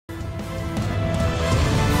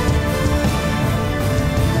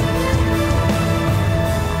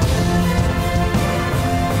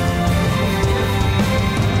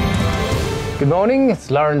morning, it's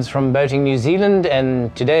Lawrence from Boating New Zealand,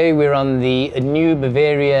 and today we're on the new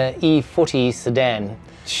BavariaE40 Sedan.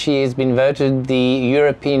 She has been voted the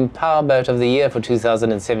European Powerboat of the Year for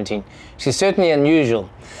 2017. She's certainly unusual.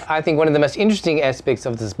 I think one of the most interesting aspects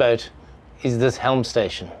of this boat is this helm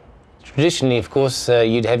station. Traditionally, of course,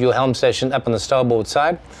 you'd have your helm station up on the starboard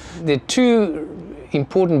side. There are two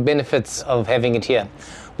important benefits of having it here.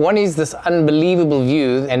 One is this unbelievable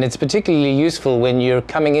view, and it's particularly useful when you're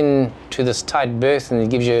coming in to this tight berth, and it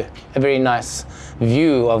gives you a very nice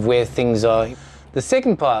view of where things are. The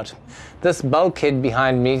second part, this bulkhead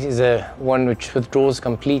behind me is one which withdraws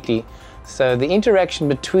completely. So the interaction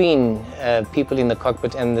between people in the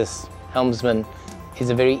cockpit and this helmsman is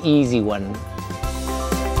a very easy one.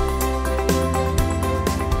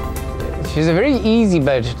 She's a very easy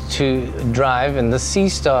boat to drive, and the Sea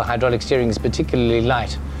Star hydraulic steering is particularly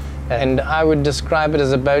light. And I would describe it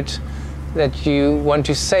as a boat that you want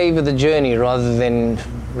to savor the journey rather than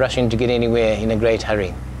rushing to get anywhere in a great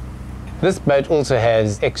hurry. This boat also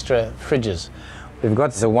has extra fridges. We've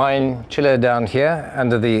got the wine chiller down here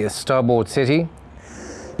under the starboard settee.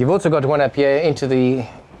 You've also got one up here into the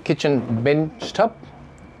kitchen bench top.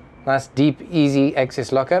 Nice, deep, easy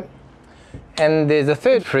access locker. And there's a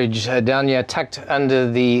third fridge down here tucked under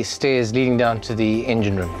the stairs leading down to the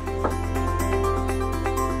engine room.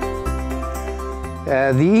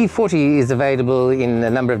 The E40 is available in a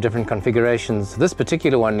number of different configurations. This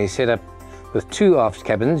particular one is set up with two aft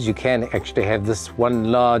cabins. You can actually have this one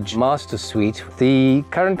large master suite. The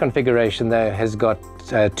current configuration though has got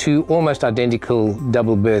two almost identical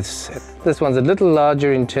double berths. This one's a little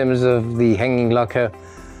larger in terms of the hanging locker,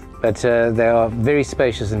 but they are very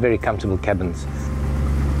spacious and very comfortable cabins.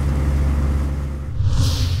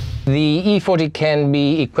 The E40 can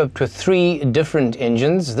be equipped with three different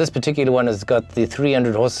engines. This particular one has got the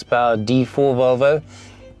 300 horsepower D4 Volvo.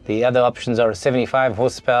 The other options are a 75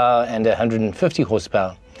 horsepower and a 150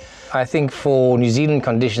 horsepower. I think for New Zealand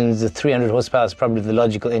conditions, the 300 horsepower is probably the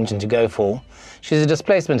logical engine to go for. She's a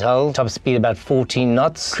displacement hull, top speed about 14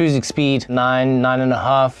 knots, cruising speed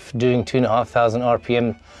 9.5, doing 2,500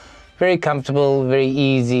 RPM. Very comfortable, very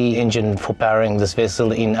easy engine for powering this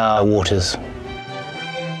vessel in our waters.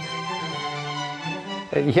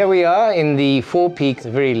 Here we are in the forepeak, a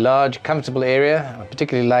very large, comfortable area. I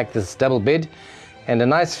particularly like this double bed. And a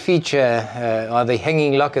nice feature are the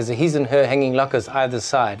hanging lockers, the his and her hanging lockers either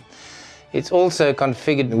side. It's also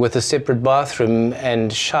configured with a separate bathroom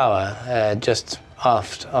and shower just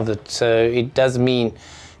aft of it. So it does mean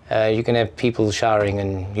you can have people showering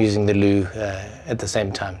and using the loo at the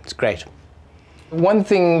same time. It's great. One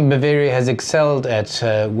thing Bavaria has excelled at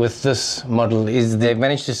with this model is they've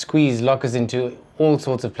managed to squeeze lockers into all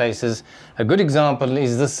sorts of places. A good example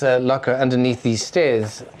is this locker underneath these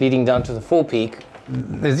stairs leading down to the forepeak.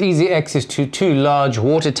 There's easy access to two large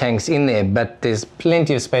water tanks in there, but there's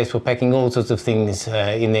plenty of space for packing all sorts of things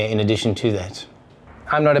in there in addition to that.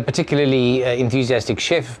 I'm not a particularly enthusiastic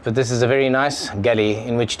chef, but this is a very nice galley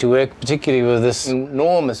in which to work, particularly with this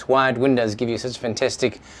enormous wide windows give you such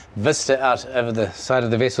fantastic vista out over the side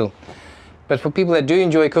of the vessel. But for people that do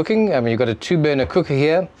enjoy cooking, you've got a 2-burner cooker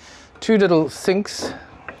here, 2 little sinks,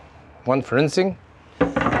 one for rinsing,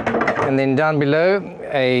 and then down below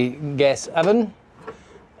a gas oven,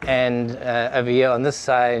 and over here on this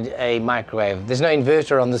side a microwave. There's no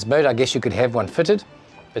inverter on this boat. I guess you could have one fitted,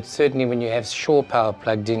 but certainly when you have shore power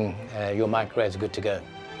plugged in, your microwave's good to go.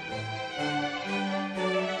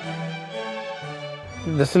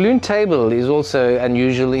 The saloon table is also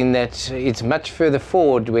unusual in that it's much further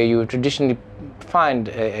forward where you would traditionally find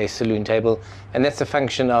a saloon table, and that's a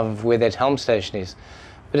function of where that helm station is.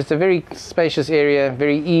 But it's a very spacious area,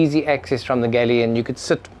 very easy access from the galley, and you could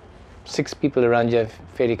sit 6 people around you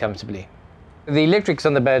fairly comfortably. The electrics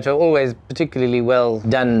on the boat are always particularly well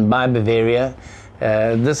done by Bavaria.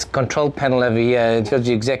 This control panel over here tells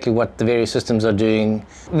you exactly what the various systems are doing.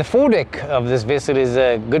 The foredeck of this vessel is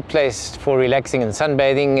a good place for relaxing and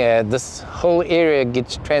sunbathing. This whole area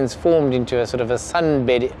gets transformed into a sort of a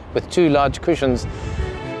sunbed with 2 large cushions.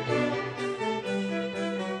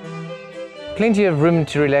 Plenty of room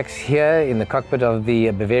to relax here in the cockpit of the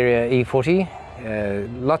BavariaE40.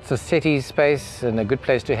 Lots of settee space and a good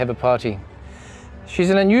place to have a party. She's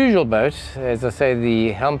an unusual boat. As I say,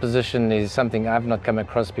 the helm position is something I've not come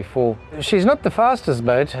across before. She's not the fastest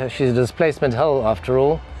boat. She's a displacement hull after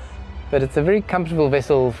all, but it's a very comfortable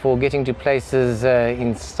vessel for getting to places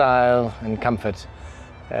in style and comfort.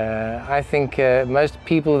 I think most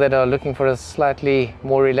people that are looking for a slightly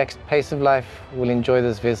more relaxed pace of life will enjoy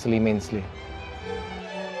this vessel immensely.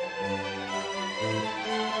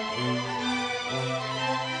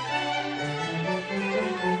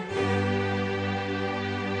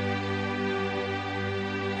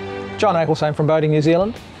 John Ecclestone from Boating New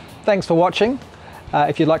Zealand. Thanks for watching.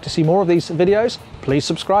 If you'd like to see more of these videos, please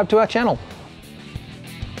subscribe to our channel.